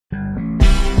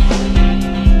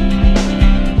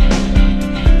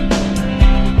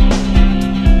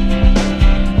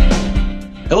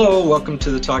Hello, welcome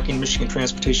to the Talking Michigan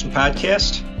Transportation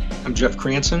Podcast. I'm Jeff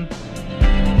Cranston.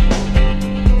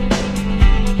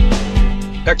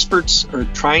 Experts are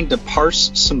trying to parse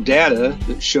some data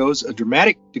that shows a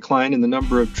dramatic decline in the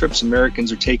number of trips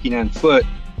Americans are taking on foot.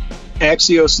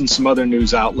 Axios and some other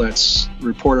news outlets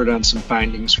reported on some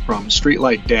findings from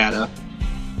Streetlight Data,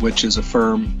 which is a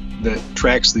firm that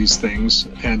tracks these things.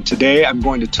 And today I'm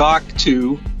going to talk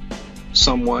to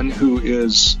someone who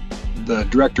is the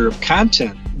director of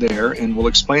content there, and will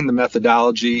explain the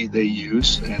methodology they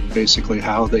use and basically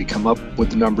how they come up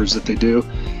with the numbers that they do,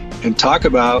 and talk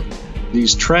about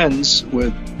these trends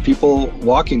with people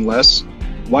walking less,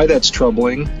 why that's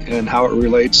troubling, and how it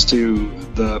relates to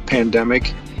the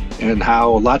pandemic and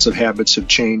how lots of habits have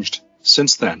changed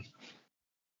since then.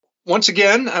 Once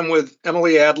again, I'm with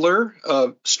Emily Adler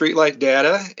of Streetlight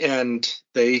Data, and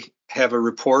they have a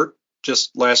report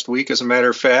just last week, as a matter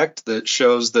of fact, that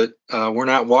shows that we're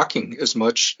not walking as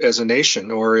much as a nation,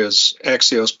 or as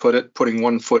Axios put it, putting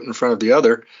one foot in front of the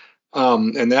other.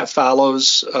 And that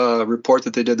follows a report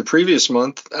that they did the previous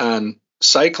month on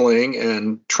cycling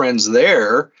and trends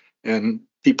there, and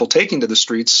people taking to the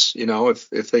streets,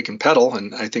 if they can pedal.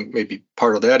 And I think maybe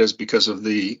part of that is because of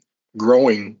the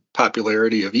growing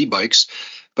popularity of e-bikes.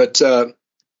 But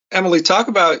Emily, talk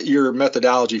about your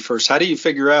methodology first. How do you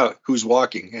figure out who's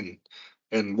walking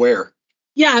and where?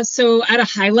 Yeah, so at a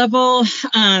high level,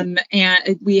 and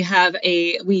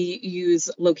we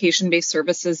use location-based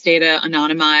services data,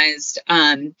 anonymized,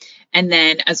 and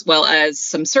then as well as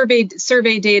some survey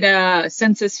data,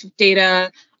 census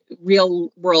data,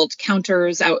 real-world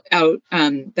counters out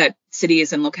that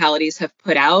cities and localities have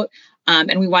put out,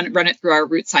 and we want to run it through our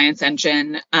root science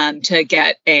engine to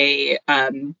get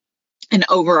an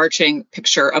overarching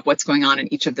picture of what's going on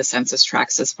in each of the census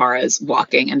tracts as far as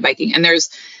walking and biking. And there's,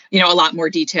 a lot more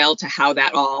detail to how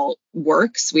that all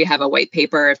works. We have a white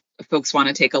paper if folks want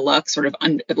to take a look, sort of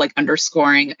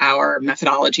underscoring our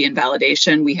methodology and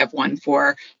validation. We have one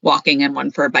for walking and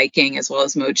one for biking, as well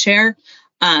as mode share.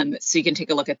 So you can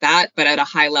take a look at that. But at a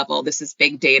high level, this is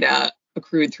big data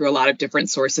accrued through a lot of different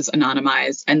sources,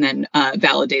 anonymized, and then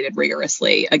validated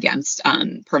rigorously against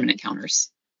permanent counters.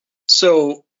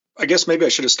 So I guess maybe I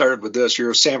should have started with this.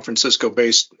 You're a San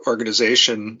Francisco-based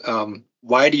organization.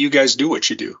 Why do you guys do what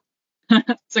you do?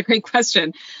 It's a great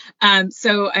question.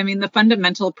 The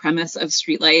fundamental premise of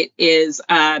Streetlight is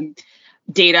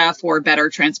data for better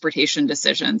transportation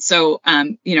decisions. So,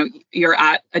 you're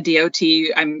at a DOT.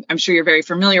 I'm sure you're very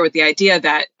familiar with the idea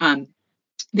that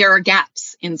there are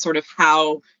gaps in sort of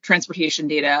how transportation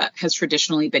data has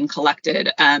traditionally been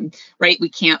collected, right? We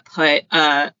can't put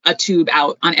a tube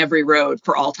out on every road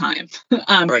for all time,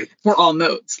 right, for all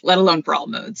modes, let alone for all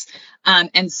modes.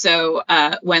 And so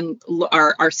when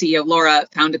our CEO, Laura,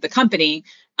 founded the company,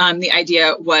 the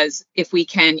idea was if we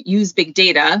can use big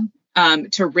data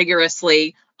to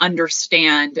rigorously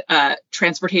understand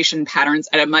transportation patterns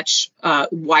at a much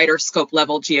wider scope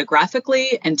level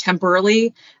geographically and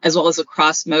temporally, as well as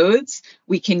across modes,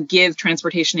 we can give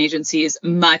transportation agencies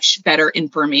much better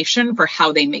information for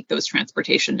how they make those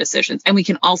transportation decisions. And we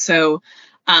can also,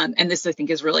 and this I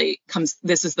think is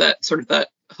this is the sort of the,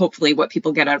 hopefully what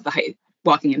people get out of the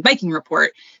walking and biking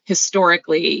report.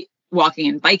 Historically, walking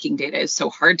and biking data is so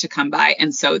hard to come by.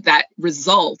 And so that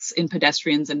results in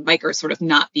pedestrians and bikers sort of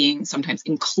not being sometimes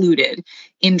included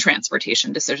in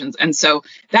transportation decisions. And so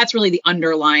that's really the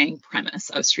underlying premise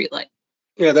of Streetlight.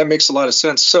 Yeah, that makes a lot of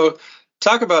sense. So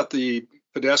talk about the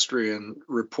pedestrian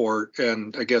report,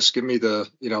 and I guess give me the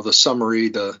summary,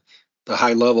 the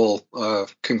high level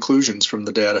conclusions from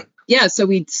the data. Yeah, so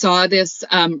we saw this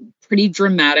pretty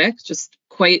dramatic, just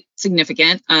quite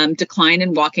significant decline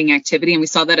in walking activity. And we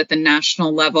saw that at the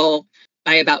national level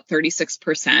by about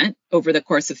 36% over the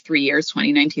course of 3 years,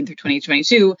 2019 through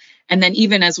 2022. And then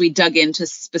even as we dug into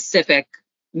specific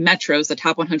metros, the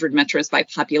top 100 metros by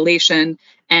population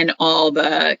and all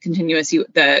the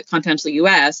the continental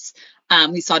US,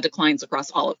 we saw declines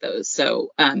across all of those.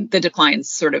 So the declines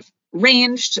sort of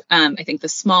ranged. I think the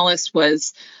smallest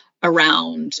was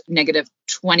around negative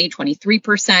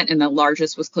 23%, and the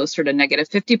largest was closer to negative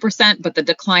 50%, but the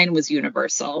decline was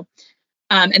universal.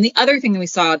 And the other thing that we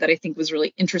saw that I think was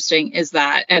really interesting is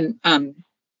that, and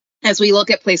as we look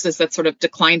at places that sort of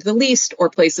declined the least, or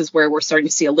places where we're starting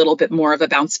to see a little bit more of a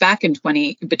bounce back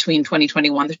between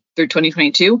 2021 through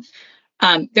 2022,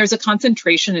 there's a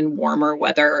concentration in warmer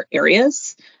weather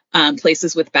areas,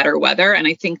 places with better weather. And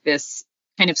I think this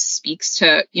kind of speaks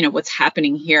to, what's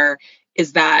happening here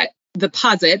is that the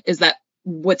posit is that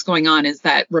what's going on is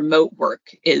that remote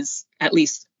work is at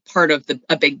least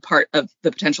a big part of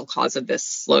the potential cause of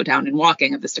this slowdown in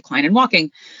walking, of this decline in walking.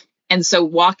 And so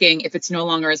walking, if it's no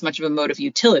longer as much of a mode of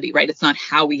utility, right? It's not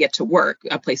how we get to work,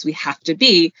 a place we have to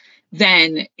be,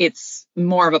 then it's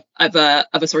more of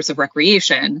a source of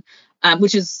recreation,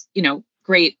 which is,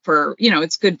 great for,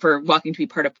 it's good for walking to be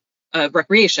part of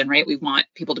recreation, right? We want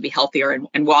people to be healthier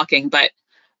and walking. But,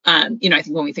 I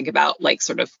think when we think about like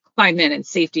sort of climate and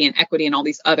safety and equity and all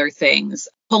these other things,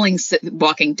 pulling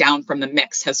walking down from the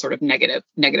mix has sort of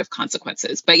negative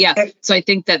consequences. But yeah, so I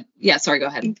think that, sorry, go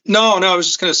ahead. No, I was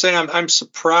just going to say I'm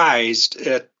surprised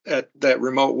at that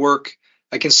remote work.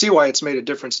 I can see why it's made a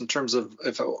difference in terms of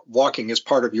if walking is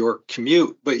part of your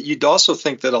commute, but you'd also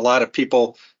think that a lot of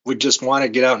people would just want to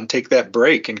get out and take that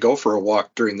break and go for a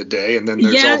walk during the day. And then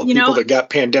there's all the people that got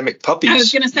pandemic puppies. I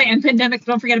was going to say, and pandemic,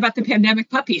 don't forget about the pandemic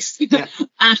puppies. Yeah.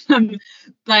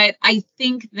 But I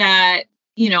think that,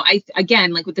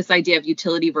 again, like with this idea of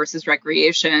utility versus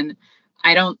recreation,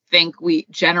 I don't think we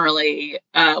generally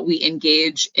we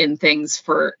engage in things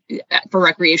for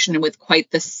recreation with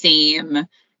quite the same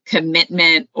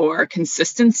commitment or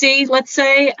consistency, let's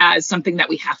say, as something that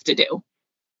we have to do.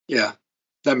 Yeah,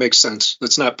 that makes sense.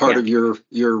 That's not part of your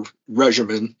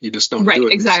regimen. You just don't do it.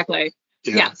 Right, exactly.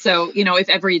 Yeah. So, if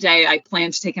every day I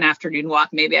plan to take an afternoon walk,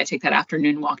 maybe I take that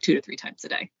afternoon walk 2 to 3 times a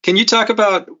day. Can you talk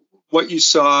about what you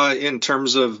saw in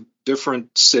terms of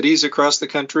different cities across the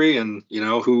country and,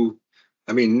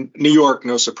 New York,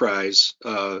 no surprise,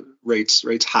 rates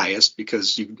highest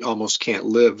because you almost can't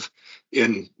live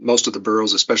in most of the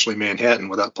boroughs, especially Manhattan,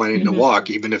 without planning to walk.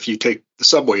 Even if you take the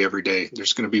subway every day,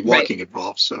 there's going to be walking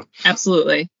involved. So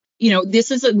absolutely. This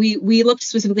is we looked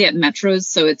specifically at metros.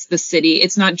 So it's the city.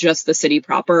 It's not just the city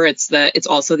proper. It's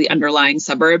also the underlying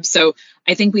suburbs. So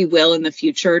I think we will in the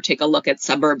future take a look at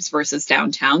suburbs versus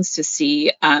downtowns to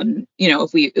see,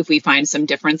 if we find some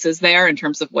differences there in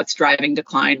terms of what's driving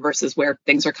decline versus where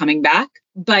things are coming back.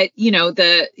 But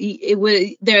the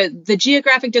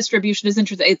geographic distribution is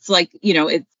interesting. It's like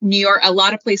New York. A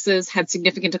lot of places had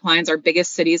significant declines. Our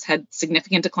biggest cities had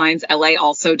significant declines. LA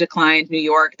also declined. New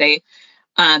York,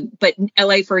 but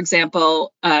LA, for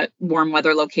example, warm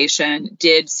weather location,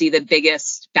 did see the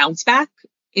biggest bounce back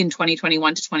in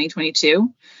 2021 to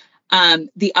 2022.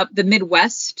 The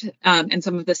Midwest and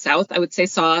some of the South, I would say,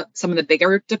 saw some of the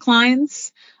bigger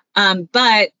declines.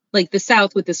 But like the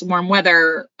South with this warm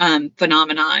weather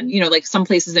phenomenon, like some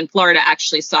places in Florida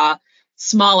actually saw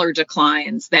smaller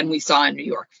declines than we saw in New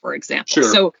York, for example. Sure.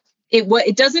 So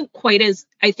it doesn't quite as,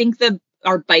 I think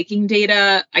our biking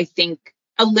data,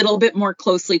 a little bit more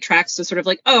closely tracks to sort of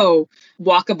like,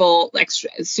 walkable,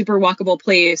 super walkable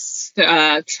place,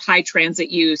 high transit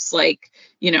use, like,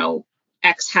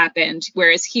 X happened.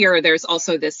 Whereas here, there's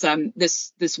also this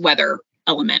weather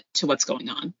element to what's going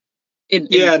on.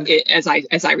 As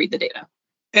I read the data.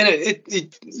 And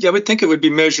I would think it would be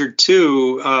measured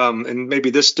too. And maybe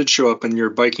this did show up in your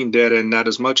biking data and not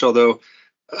as much, although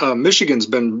Michigan's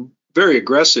been very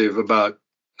aggressive about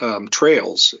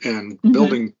trails and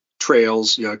building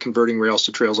trails, converting rails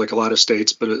to trails like a lot of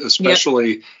states, but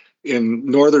especially in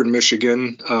northern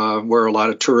Michigan, where a lot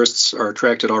of tourists are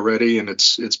attracted already, and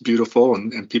it's beautiful,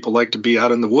 and people like to be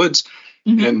out in the woods.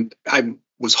 And I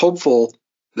was hopeful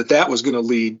that was going to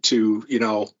lead to,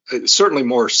 certainly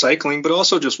more cycling, but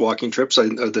also just walking trips.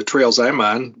 The trails I'm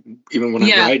on, even when I'm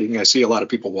riding, I see a lot of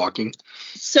people walking.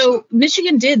 So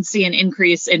Michigan did see an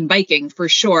increase in biking for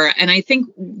sure. And I think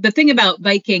the thing about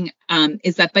biking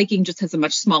is that biking just has a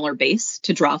much smaller base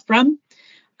to draw from.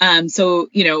 So,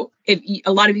 if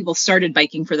a lot of people started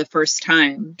biking for the first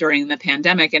time during the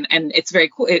pandemic, and it's very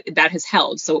cool that has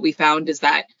held. So what we found is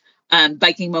that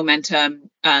biking momentum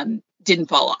didn't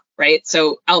fall off, right?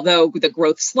 So although the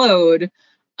growth slowed,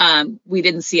 we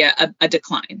didn't see a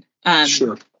decline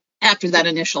after that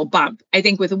initial bump. I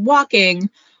think with walking,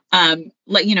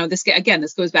 this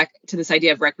goes back to this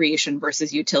idea of recreation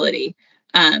versus utility.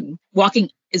 Walking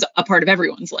is a part of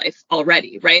everyone's life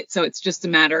already, right? So it's just a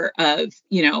matter of,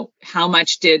 how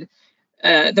much did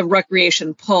the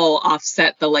recreation pull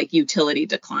offset the utility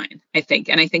decline, I think.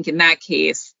 And I think in that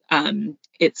case,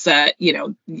 it's,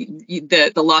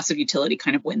 the loss of utility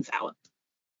kind of wins out.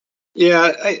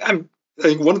 Yeah, I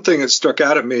think one thing that struck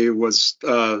out at me was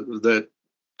that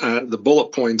the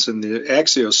bullet points in the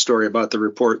Axios story about the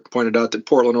report pointed out that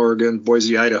Portland, Oregon,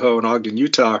 Boise, Idaho, and Ogden,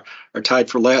 Utah are tied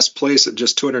for last place at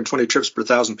just 220 trips per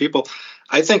 1,000 people.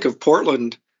 I think of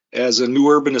Portland as a new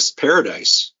urbanist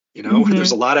paradise.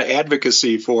 There's a lot of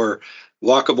advocacy for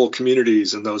walkable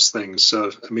communities and those things.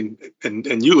 So,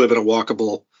 and you live in a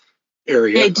walkable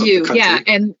area. I do, yeah.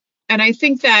 And I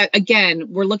think that, again,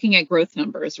 we're looking at growth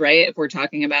numbers, right? If we're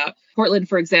talking about Portland,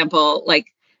 for example,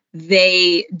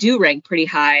 they do rank pretty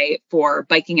high for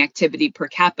biking activity per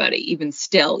capita,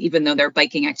 even though their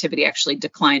biking activity actually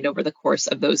declined over the course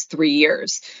of those 3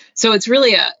 years. So it's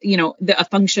really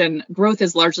growth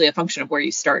is largely a function of where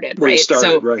you started, right?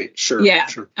 Right. Sure. Yeah.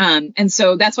 Sure. And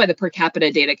so that's why the per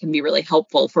capita data can be really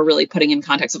helpful for really putting in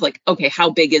context of like, okay, how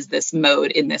big is this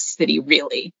mode in this city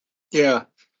really? Yeah.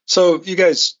 So you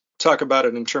guys talk about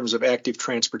it in terms of active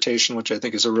transportation, which I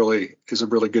think is a really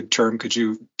good term. Could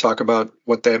you talk about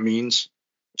what that means?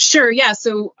 Sure. Yeah.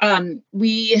 So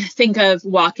we think of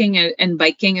walking and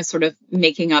biking as sort of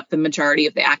making up the majority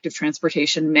of the active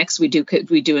transportation mix. We do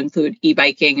include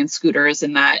e-biking and scooters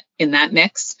in that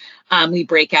mix. We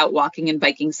break out walking and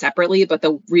biking separately, but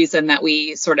the reason that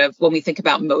we when we think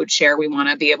about mode share, we want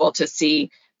to be able to see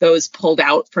those pulled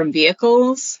out from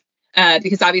vehicles.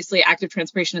 Because obviously active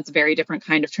transportation is a very different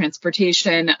kind of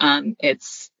transportation.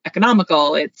 It's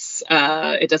economical. It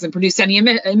doesn't produce any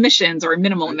emissions or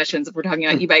minimal emissions if we're talking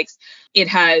about e-bikes. It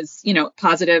has,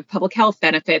 positive public health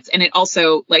benefits. And it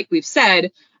also, like we've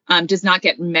said, does not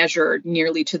get measured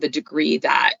nearly to the degree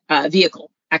that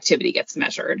vehicle activity gets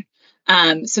measured.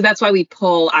 So that's why we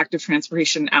pull active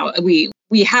transportation out. We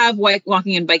have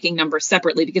walking and biking numbers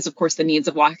separately because, of course, the needs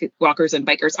of walkers and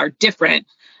bikers are different.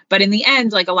 But in the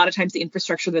end, like a lot of times the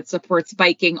infrastructure that supports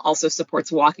biking also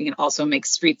supports walking and also makes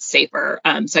streets safer.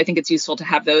 So I think it's useful to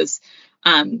have those,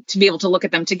 to be able to look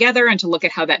at them together and to look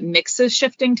at how that mix is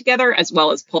shifting together, as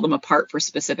well as pull them apart for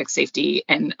specific safety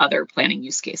and other planning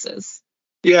use cases.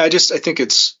 Yeah, I think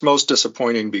it's most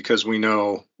disappointing because we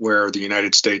know where the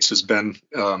United States has been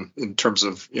in terms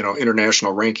of,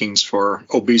 international rankings for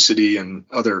obesity and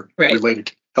other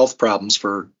related health problems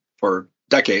for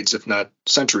decades, if not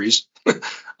centuries. The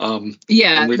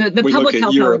public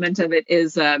health element of it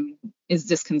is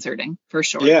disconcerting for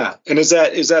sure. Yeah, and is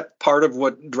that part of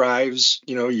what drives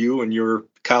you and your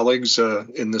colleagues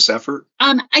in this effort?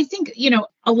 I think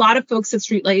a lot of folks at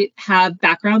Streetlight have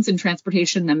backgrounds in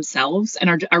transportation themselves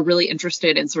and are really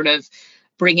interested in sort of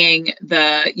bringing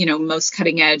the most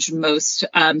cutting edge, most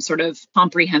sort of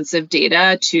comprehensive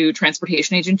data to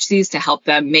transportation agencies to help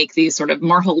them make these sort of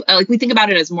more we think about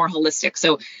it as more holistic.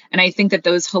 So, and I think that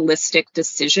those holistic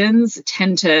decisions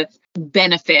tend to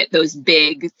benefit those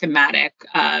big thematic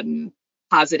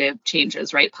positive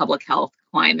changes, right? Public health,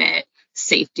 climate,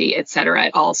 safety, et cetera.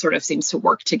 It all sort of seems to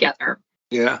work together.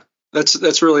 Yeah,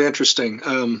 that's really interesting.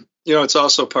 It's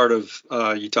also part of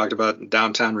you talked about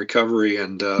downtown recovery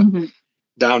and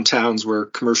downtowns where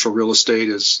commercial real estate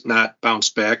is not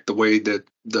bounced back the way that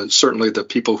certainly the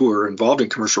people who are involved in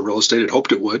commercial real estate had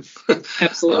hoped it would.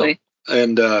 Absolutely.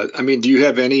 Do you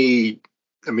have any,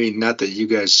 not that you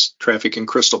guys traffic in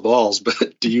crystal balls,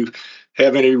 but do you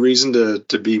have any reason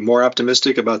to be more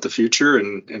optimistic about the future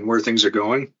and where things are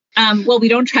going? Well, we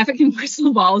don't traffic in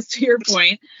crystal balls, to your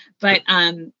point, but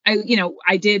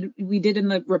we did in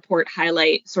the report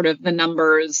highlight sort of the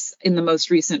numbers in the most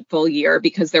recent full year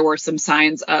because there were some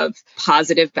signs of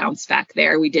positive bounce back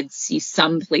there. We did see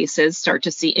some places start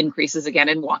to see increases again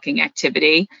in walking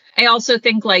activity. I also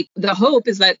think the hope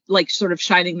is that sort of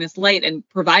shining this light and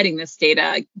providing this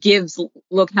data gives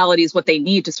localities what they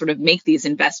need to sort of make these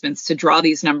investments to draw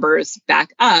these numbers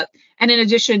back up. And in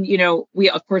addition, we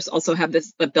of course also have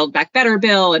the Build Back Better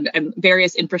bill and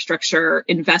various infrastructure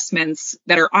investments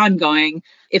that are ongoing.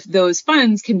 If those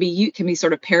funds can be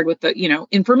sort of paired with the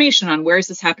information on where is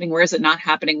this happening, where is it not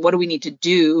happening, what do we need to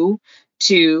do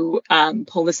to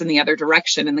pull this in the other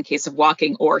direction in the case of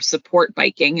walking or support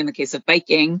biking in the case of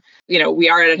biking, we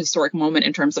are at a historic moment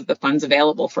in terms of the funds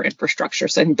available for infrastructure.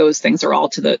 So I think those things are all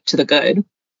to the good.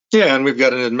 Yeah, and we've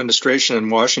got an administration in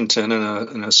Washington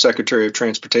and a Secretary of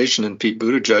Transportation in Pete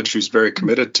Buttigieg who's very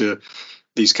committed to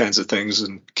these kinds of things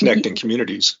and connecting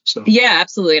communities. So yeah,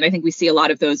 absolutely. And I think we see a lot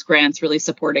of those grants really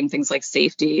supporting things like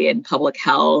safety and public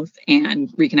health and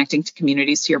reconnecting to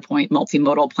communities, to your point,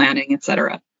 multimodal planning, et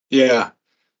cetera. Yeah.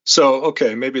 So,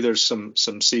 okay, maybe there's some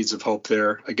seeds of hope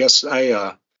there. I guess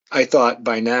I thought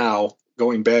by now,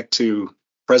 going back to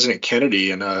President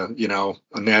Kennedy and a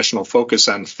national focus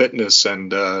on fitness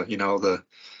and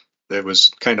it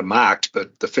was kind of mocked,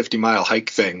 but the 50-mile hike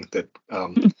thing that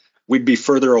we'd be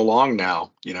further along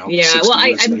now, Yeah, well,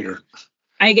 years later.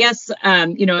 I guess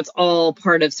it's all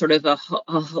part of sort of a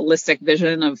holistic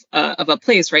vision of a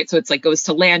place, right? So it's goes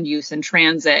to land use and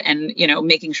transit and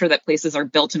making sure that places are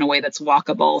built in a way that's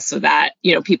walkable so that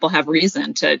people have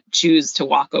reason to choose to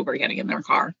walk over getting in their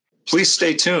car. Please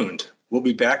stay tuned. We'll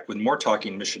be back with more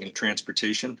Talking Michigan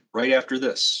Transportation right after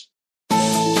this.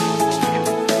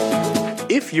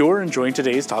 If you're enjoying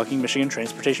today's Talking Michigan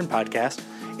Transportation podcast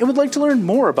and would like to learn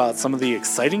more about some of the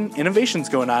exciting innovations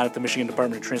going on at the Michigan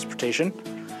Department of Transportation,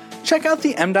 check out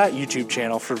the MDOT YouTube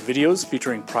channel for videos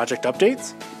featuring project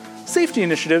updates, safety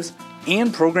initiatives,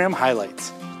 and program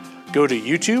highlights. Go to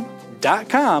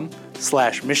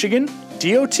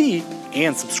youtube.com/MichiganDOT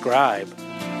and subscribe.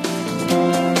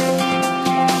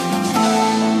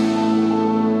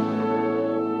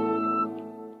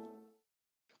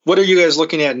 What are you guys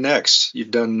looking at next?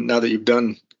 Now that you've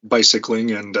done bicycling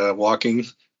and walking.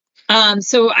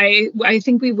 So I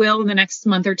think we will in the next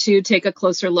month or two take a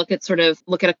closer look at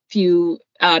a few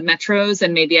metros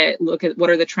and maybe look at what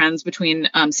are the trends between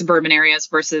suburban areas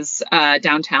versus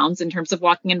downtowns in terms of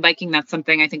walking and biking. That's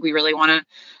something I think we really want to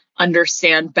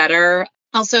understand better.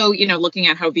 Also, looking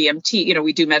at how VMT,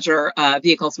 we do measure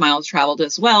vehicles miles traveled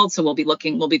as well. So we'll be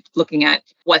looking at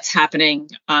what's happening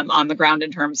on the ground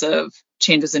in terms of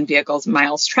changes in vehicles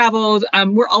miles traveled.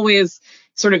 We're always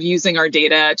sort of using our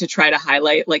data to try to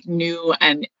highlight like new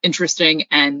and interesting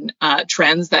and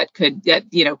trends that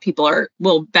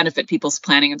will benefit people's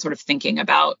planning and sort of thinking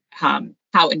about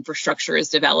how infrastructure is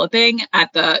developing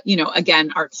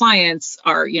again, our clients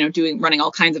are, running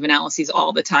all kinds of analyses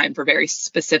all the time for very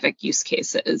specific use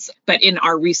cases. But in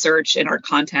our research, in our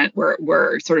content,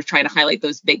 we're sort of trying to highlight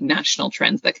those big national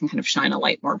trends that can kind of shine a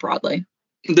light more broadly.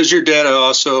 Does your data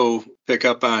also pick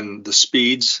up on the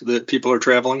speeds that people are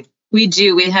traveling? We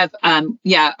do. We have,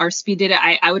 our speed data.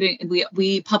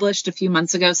 We published a few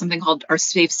months ago something called our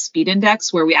Safe Speed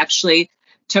Index, where we actually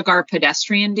took our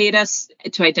pedestrian data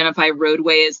to identify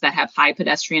roadways that have high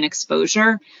pedestrian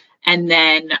exposure, and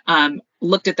then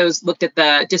looked at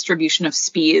the distribution of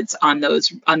speeds on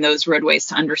those roadways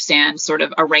to understand sort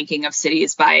of a ranking of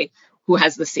cities by who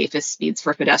has the safest speeds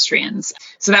for pedestrians.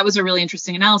 So that was a really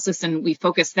interesting analysis, and we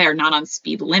focused there not on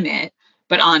speed limit,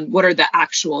 but on what are the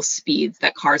actual speeds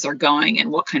that cars are going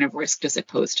and what kind of risk does it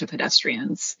pose to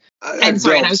pedestrians. Go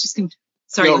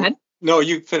ahead. No,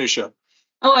 you finish up.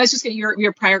 Oh, I was just getting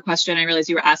your prior question. I realized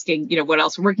you were asking, what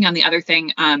else we're working on. The other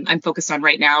thing I'm focused on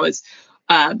right now is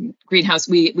greenhouse.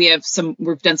 We've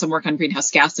done some work on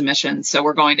greenhouse gas emissions, so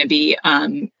we're going to be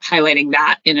highlighting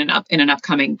that in an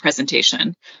upcoming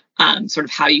presentation. Sort of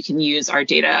how you can use our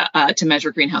data to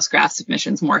measure greenhouse gas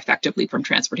emissions more effectively from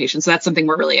transportation. So that's something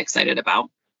we're really excited about.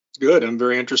 Good. I'm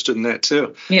very interested in that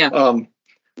too. Yeah.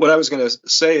 What I was going to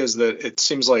say is that it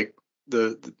seems like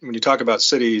when you talk about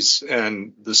cities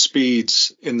and the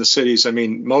speeds in the cities, I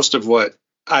mean, most of what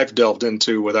I've delved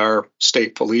into with our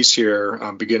state police here,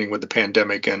 beginning with the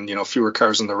pandemic and, fewer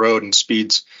cars on the road and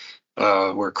speeds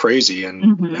were crazy,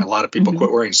 and a lot of people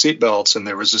quit wearing seatbelts, and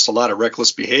there was just a lot of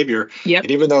reckless behavior. Yep.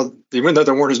 And even though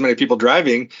there weren't as many people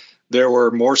driving, there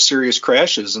were more serious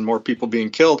crashes and more people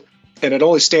being killed. And it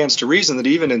only stands to reason that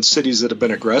even in cities that have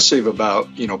been aggressive about,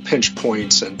 pinch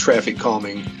points and traffic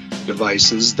calming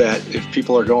devices, that if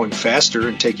people are going faster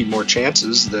and taking more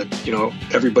chances, that,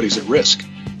 everybody's at risk.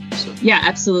 So. Yeah,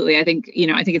 absolutely. I think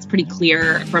it's pretty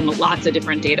clear from lots of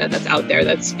different data that's out there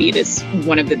that speed is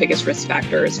one of the biggest risk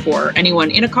factors for anyone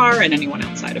in a car and anyone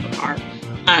outside of a car.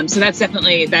 So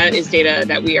that is data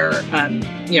that we are,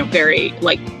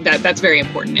 that's very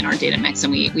important in our data mix.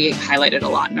 And we highlight it a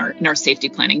lot in our safety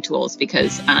planning tools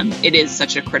because it is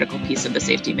such a critical piece of the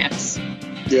safety mix.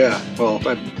 Yeah, well,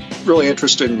 I'm really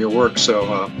interested in your work.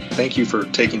 So thank you for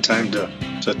taking time to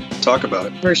talk about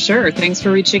it. For sure. Thanks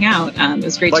for reaching out. It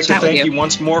was great to chat with you. I'd like to thank you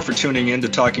once more for tuning in to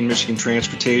Talking Michigan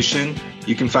Transportation.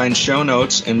 You can find show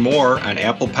notes and more on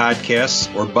Apple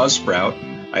Podcasts or Buzzsprout.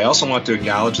 I also want to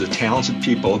acknowledge the talented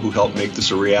people who help make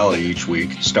this a reality each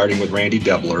week, starting with Randy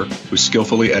Debler, who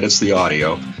skillfully edits the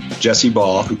audio, Jesse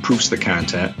Ball, who proofs the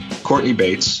content, Courtney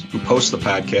Bates, who posts the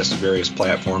podcast to various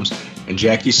platforms, and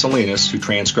Jackie Salinas, who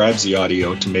transcribes the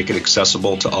audio to make it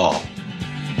accessible to all.